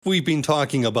We've been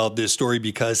talking about this story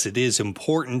because it is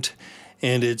important,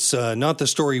 and it's not the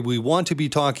story we want to be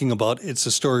talking about. It's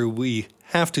a story we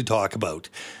have to talk about.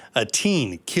 A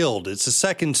teen killed. It's the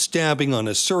second stabbing on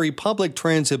a Surrey public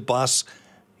transit bus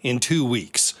in 2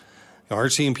 weeks.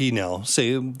 RCMP now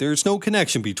say there's no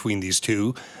connection between these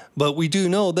two, but we do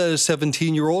know that a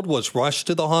 17-year-old was rushed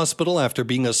to the hospital after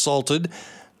being assaulted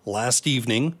last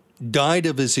evening, died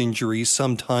of his injuries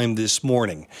sometime this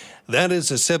morning. That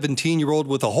is a 17-year-old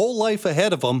with a whole life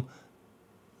ahead of him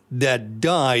that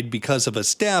died because of a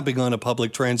stabbing on a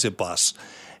public transit bus.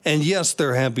 And yes,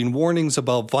 there have been warnings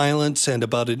about violence and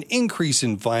about an increase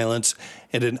in violence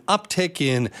and an uptick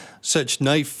in such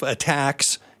knife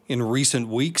attacks in recent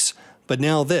weeks. But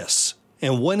now this.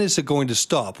 And when is it going to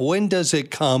stop? When does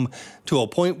it come to a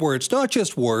point where it's not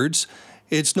just words?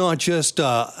 It's not just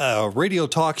a radio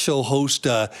talk show host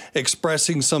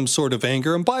expressing some sort of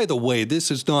anger. And by the way,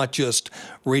 this is not just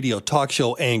radio talk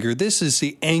show anger. This is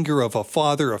the anger of a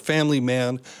father, a family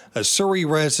man, a Surrey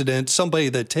resident, somebody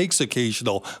that takes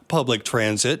occasional public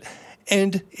transit.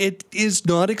 And it is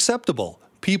not acceptable.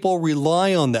 People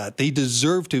rely on that. They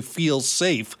deserve to feel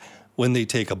safe when they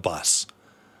take a bus.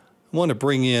 I want to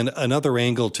bring in another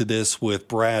angle to this with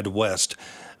Brad West,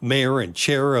 Mayor and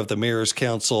Chair of the Mayor's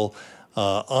Council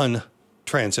on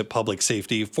Transit Public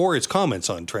Safety, for its comments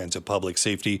on transit public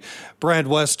safety. Brad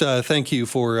West, thank you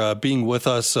for being with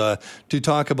us to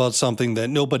talk about something that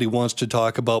nobody wants to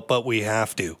talk about, but we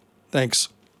have to. Thanks.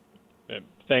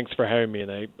 Thanks for having me,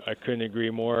 and I couldn't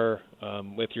agree more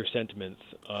with your sentiments.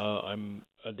 I'm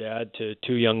a dad to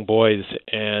two young boys,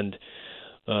 and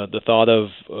the thought of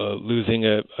losing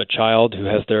a child who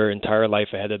has their entire life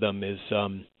ahead of them is,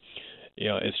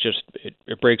 it's just,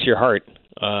 it breaks your heart.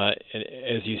 And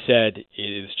as you said, it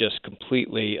is just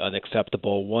completely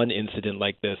unacceptable. One incident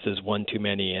like this is one too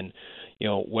many. And,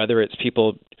 whether it's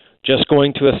people just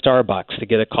going to a Starbucks to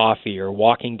get a coffee or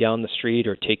walking down the street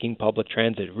or taking public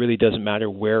transit, it really doesn't matter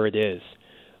where it is.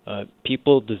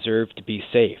 People deserve to be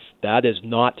safe. That is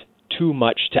not too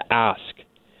much to ask.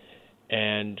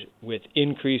 And with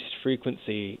increased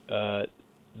frequency,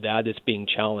 that is being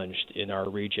challenged in our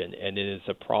region, and it is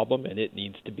a problem, and it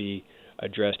needs to be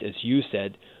addressed, as you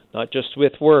said, not just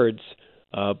with words,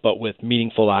 but with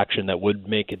meaningful action that would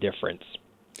make a difference.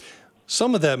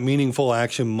 Some of that meaningful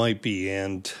action might be,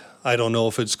 and I don't know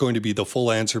if it's going to be the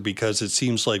full answer because it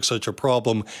seems like such a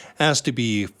problem has to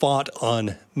be fought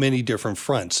on many different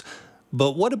fronts.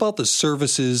 But what about the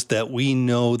services that we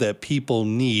know that people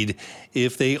need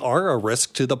if they are a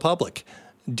risk to the public?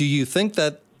 Do you think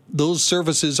that those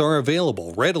services are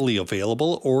available, readily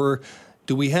available, or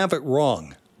do we have it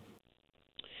wrong?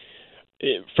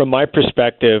 From my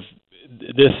perspective,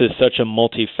 this is such a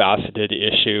multifaceted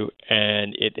issue,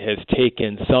 and it has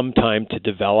taken some time to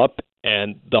develop.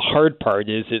 And the hard part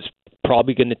is it's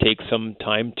probably going to take some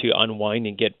time to unwind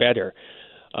and get better.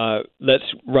 Let's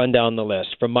run down the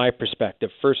list. From my perspective,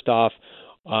 first off,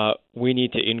 we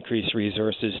need to increase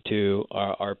resources to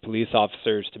our police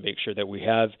officers to make sure that we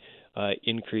have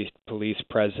increased police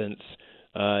presence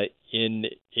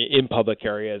in public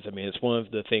areas. I mean, it's one of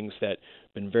the things that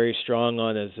I've been very strong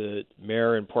on as a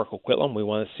mayor in Port Coquitlam. We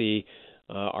want to see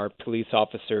our police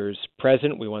officers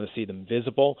present. We want to see them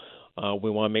visible. We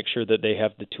want to make sure that they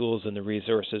have the tools and the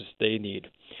resources they need.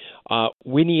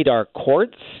 We need our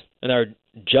courts and our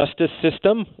justice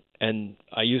system, and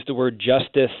I use the word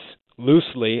justice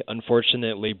loosely,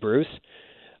 unfortunately, Bruce,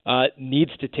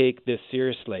 needs to take this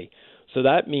seriously. So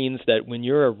that means that when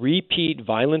you're a repeat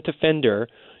violent offender,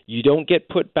 you don't get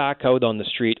put back out on the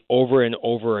street over and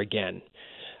over again.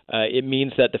 It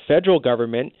means that the federal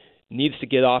government needs to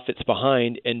get off its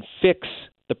behind and fix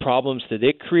the problems that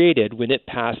it created when it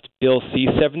passed Bill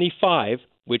C-75,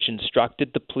 which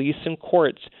instructed the police and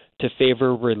courts to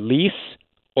favor release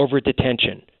over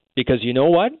detention. Because you know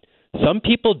what? Some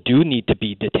people do need to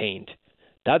be detained.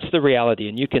 That's the reality.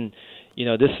 And you can,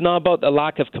 this is not about the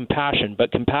lack of compassion,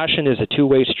 but compassion is a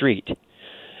two-way street.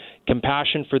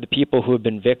 Compassion for the people who have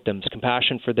been victims,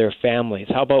 compassion for their families.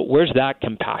 How about, where's that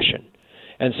compassion?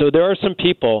 And so there are some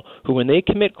people who, when they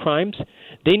commit crimes,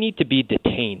 they need to be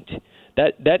detained.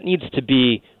 That needs to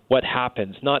be what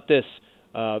happens, not this,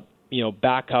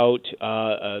 back out,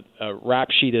 a rap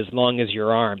sheet as long as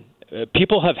your arm.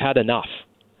 People have had enough,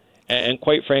 and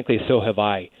quite frankly, so have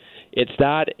I.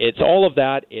 It's all of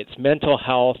that. It's mental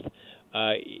health.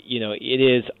 It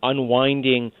is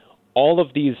unwinding all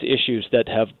of these issues that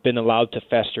have been allowed to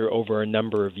fester over a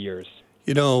number of years.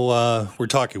 We're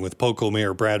talking with POCO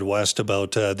Mayor Brad West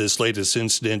about this latest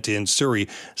incident in Surrey,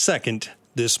 second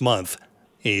this month.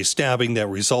 a stabbing that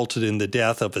resulted in the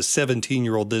death of a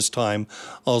 17-year-old this time,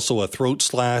 also a throat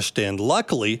slashed, and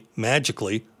luckily,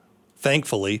 magically,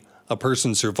 thankfully, a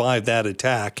person survived that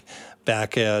attack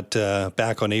back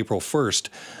on April 1st.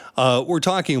 We're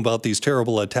talking about these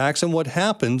terrible attacks and what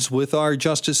happens with our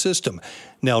justice system.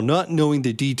 Now, not knowing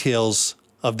the details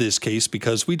of this case,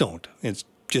 because we don't. It's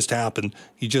just happened.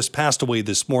 He just passed away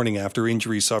this morning after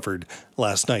injury suffered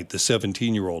last night, the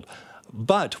 17-year-old.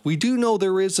 But we do know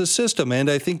there is a system, and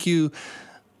I think you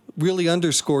really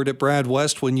underscored it, Brad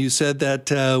West, when you said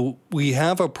that we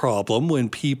have a problem when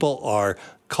people are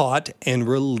caught and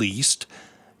released,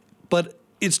 but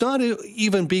it's not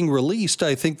even being released.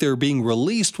 I think they're being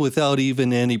released without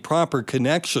even any proper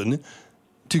connection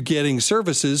to getting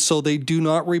services, so they do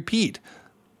not repeat.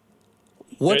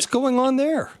 What's going on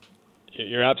there?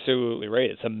 You're absolutely right.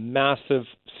 It's a massive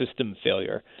system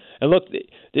failure. And look,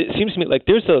 it seems to me like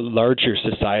there's a larger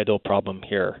societal problem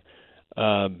here.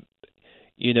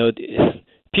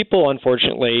 People,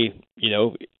 unfortunately,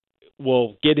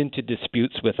 will get into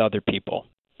disputes with other people,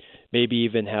 maybe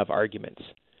even have arguments.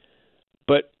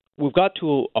 But we've got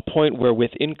to a point where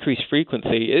with increased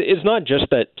frequency, it's not just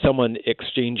that someone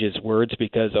exchanges words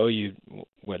because,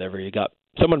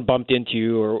 someone bumped into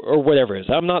you or whatever it is.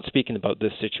 I'm not speaking about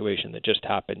this situation that just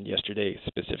happened yesterday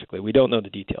specifically. We don't know the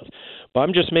details. But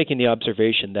I'm just making the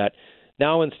observation that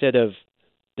now instead of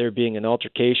there being an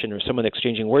altercation or someone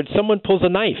exchanging words, someone pulls a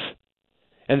knife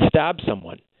and stabs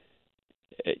someone,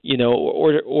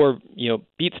 or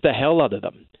beats the hell out of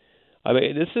them. I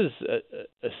mean, this is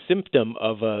a symptom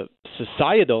of a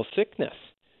societal sickness.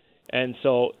 And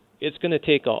so it's going to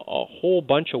take a whole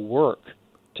bunch of work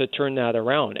to turn that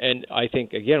around. And I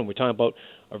think, again, we're talking about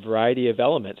a variety of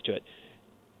elements to it.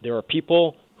 There are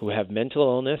people who have mental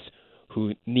illness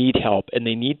who need help, and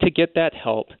they need to get that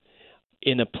help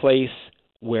in a place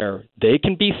where they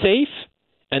can be safe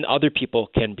and other people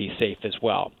can be safe as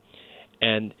well.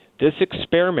 And this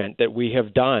experiment that we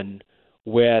have done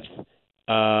with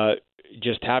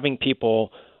just having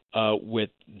people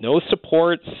with no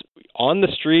supports on the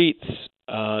streets,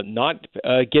 not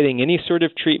getting any sort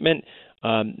of treatment,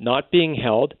 not being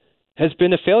held, has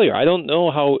been a failure. I don't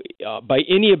know how, by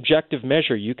any objective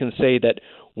measure, you can say that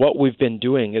what we've been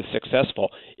doing is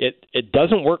successful. It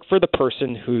doesn't work for the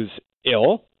person who's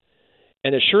ill,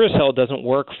 and it sure as hell doesn't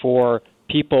work for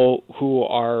people who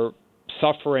are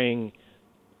suffering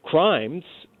crimes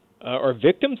or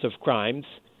victims of crimes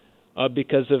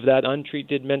because of that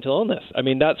untreated mental illness. I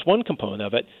mean, that's one component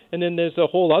of it. And then there's a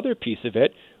whole other piece of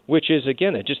it, which is,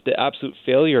 again, just the absolute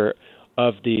failure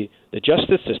of the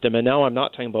justice system. And now I'm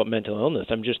not talking about mental illness.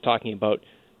 I'm just talking about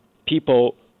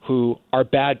people who are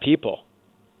bad people.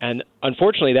 And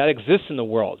unfortunately, that exists in the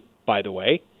world, by the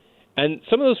way. And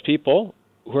some of those people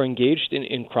who are engaged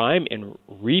in crime and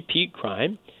repeat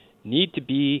crime need to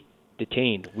be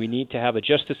detained. We need to have a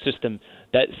justice system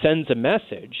that sends a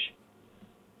message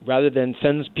rather than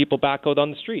sends people back out on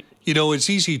the street. It's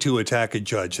easy to attack a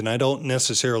judge, and I don't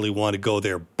necessarily want to go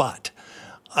there, but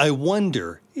I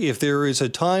wonder if there is a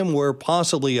time where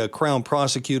possibly a Crown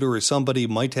prosecutor or somebody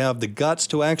might have the guts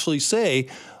to actually say,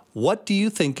 what do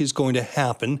you think is going to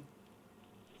happen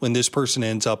when this person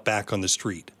ends up back on the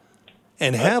street?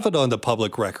 And have it on the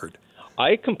public record.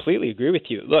 I completely agree with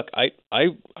you. Look,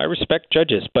 I respect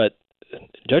judges, but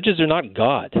judges are not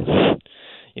God.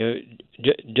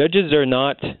 Judges are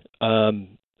not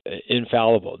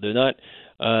infallible. They're not,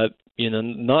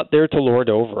 not there to lord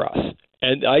over us.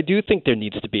 And I do think there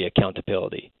needs to be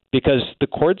accountability because the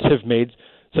courts have made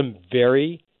some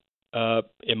very,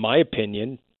 in my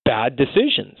opinion, bad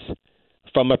decisions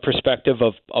from a perspective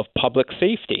of public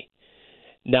safety.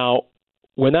 Now,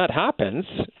 when that happens,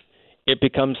 it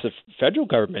becomes the federal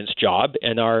government's job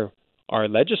and our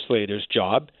legislators'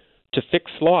 job to fix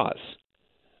laws.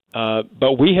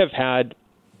 But we have had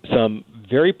some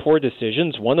very poor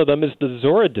decisions. One of them is the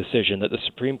Zora decision that the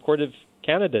Supreme Court of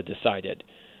Canada decided.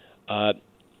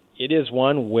 It is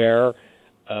one where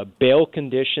bail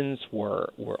conditions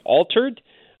were altered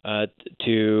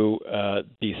to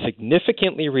be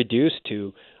significantly reduced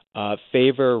to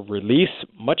favor release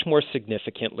much more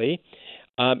significantly,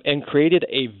 and created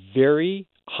a very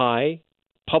high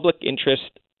public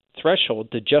interest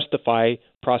threshold to justify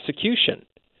prosecution.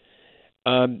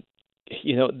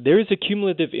 There is a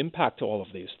cumulative impact to all of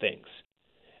these things.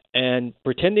 And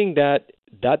pretending that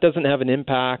that doesn't have an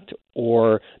impact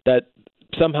or that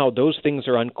somehow those things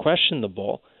are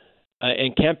unquestionable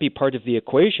and can't be part of the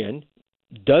equation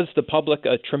does the public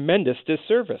a tremendous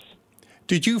disservice.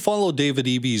 Did you follow David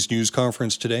Eby's news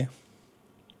conference today?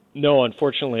 No,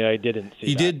 unfortunately, I didn't see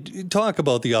He that. did talk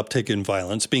about the uptick in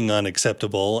violence being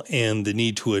unacceptable and the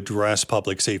need to address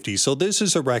public safety. So this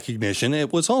is a recognition.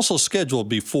 It was also scheduled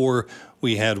before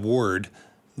we had word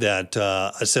that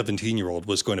a 17-year-old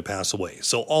was going to pass away.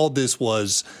 So all this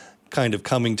was kind of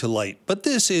coming to light. But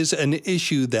this is an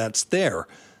issue that's there.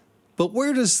 But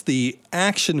where does the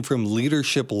action from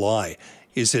leadership lie?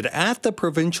 Is it at the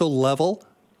provincial level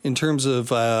in terms of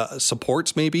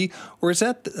supports maybe? Or is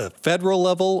that the federal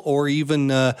level or even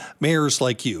mayors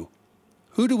like you?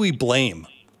 Who do we blame?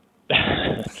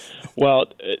 Well,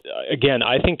 again,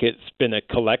 I think it's been a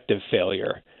collective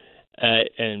failure.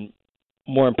 And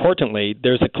more importantly,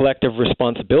 there's a collective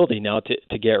responsibility now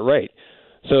to get right.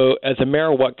 So as a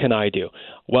mayor, what can I do?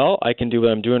 Well, I can do what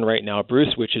I'm doing right now,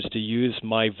 Bruce, which is to use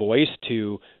my voice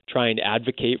to try and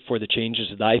advocate for the changes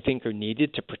that I think are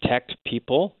needed to protect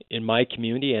people in my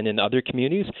community and in other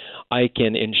communities. I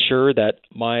can ensure that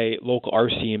my local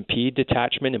RCMP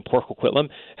detachment in Port Coquitlam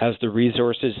has the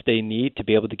resources they need to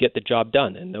be able to get the job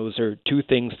done. And those are two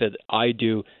things that I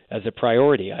do as a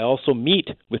priority. I also meet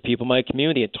with people in my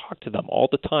community and talk to them all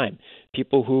the time,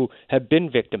 people who have been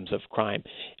victims of crime,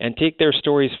 and take their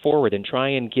stories forward and try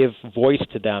and give voice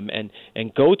to them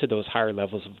and go to those higher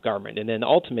levels of government. And then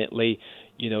ultimately,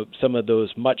 some of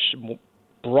those much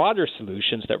broader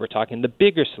solutions that we're talking, the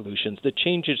bigger solutions, the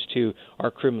changes to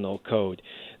our criminal code,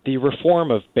 the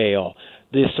reform of bail,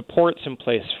 the supports in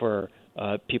place for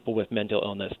people with mental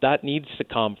illness, that needs to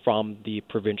come from the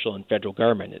provincial and federal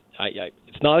government.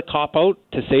 It's not a cop-out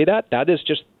to say that. That is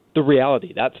just the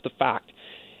reality. That's the fact.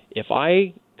 If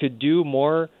I could do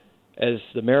more as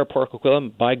the mayor of Port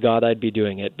Coquitlam, by God, I'd be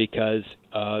doing it, because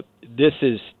this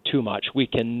is too much. We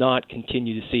cannot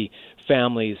continue to see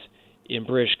families in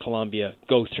British Columbia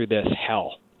go through this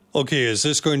hell. Okay, is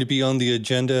this going to be on the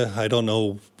agenda? I don't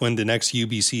know when the next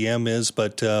UBCM is,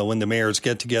 but when the mayors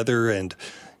get together and,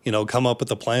 come up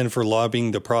with a plan for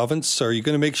lobbying the province, are you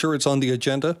going to make sure it's on the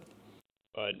agenda?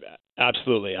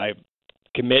 Absolutely. I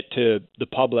commit to the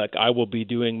public. I will be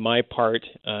doing my part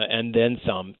and then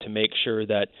some to make sure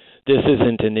that this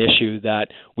isn't an issue that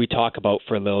we talk about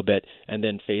for a little bit and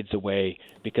then fades away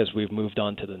because we've moved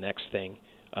on to the next thing.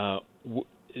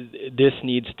 This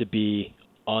needs to be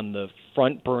on the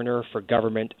front burner for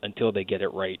government until they get it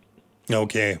right.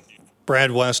 Okay.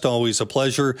 Brad West, always a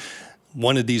pleasure.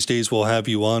 One of these days we'll have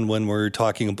you on when we're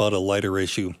talking about a lighter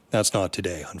issue. That's not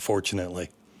today, unfortunately.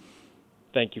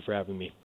 Thank you for having me.